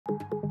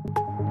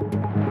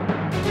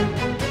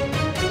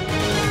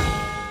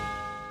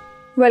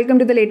Welcome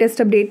to the latest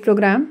update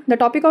program. The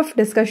topic of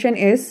discussion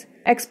is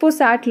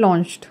XPoSat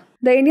launched.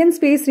 The Indian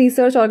Space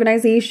Research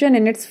Organization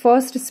in its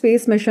first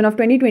space mission of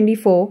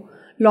 2024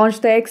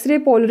 launched the X-ray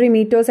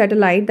Polarimeter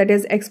Satellite, that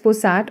is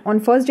XPoSat,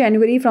 on 1st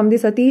January from the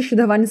Satish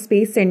Dhawan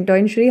Space Centre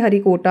in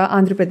Sriharikota,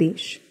 Andhra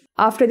Pradesh.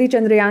 After the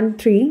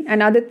Chandrayaan-3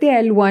 and Aditya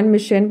L1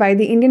 mission by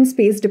the Indian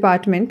Space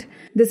Department,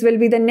 this will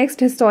be the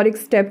next historic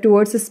step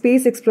towards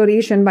space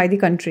exploration by the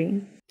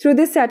country. Through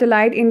this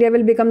satellite, India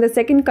will become the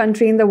second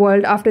country in the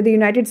world after the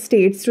United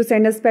States to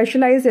send a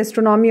specialized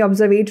astronomy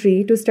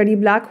observatory to study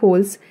black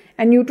holes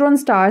and neutron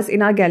stars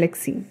in our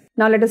galaxy.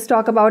 Now let us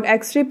talk about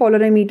X-ray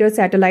Polarimeter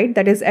Satellite,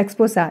 that is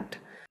XPoSat.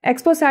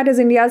 XPoSat is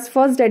India's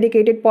first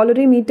dedicated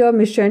polarimeter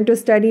mission to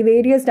study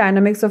various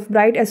dynamics of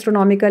bright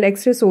astronomical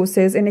X-ray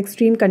sources in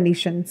extreme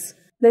conditions.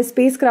 The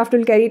spacecraft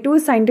will carry two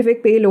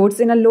scientific payloads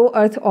in a low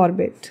Earth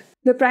orbit.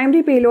 The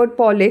primary payload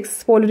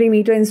POLIX,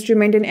 polarimeter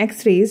instrument in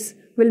X-rays,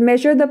 will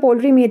measure the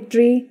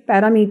polarimetry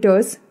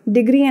parameters,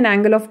 degree and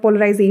angle of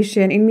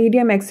polarization in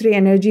medium X-ray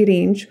energy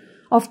range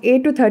of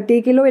 8 to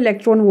 30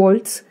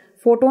 kV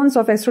photons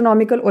of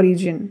astronomical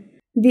origin.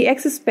 The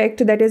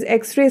XSPECT, that is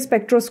X-ray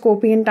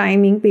spectroscopy and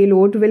timing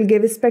payload, will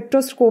give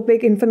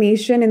spectroscopic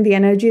information in the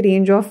energy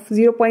range of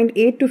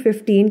 0.8 to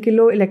 15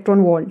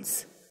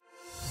 kV.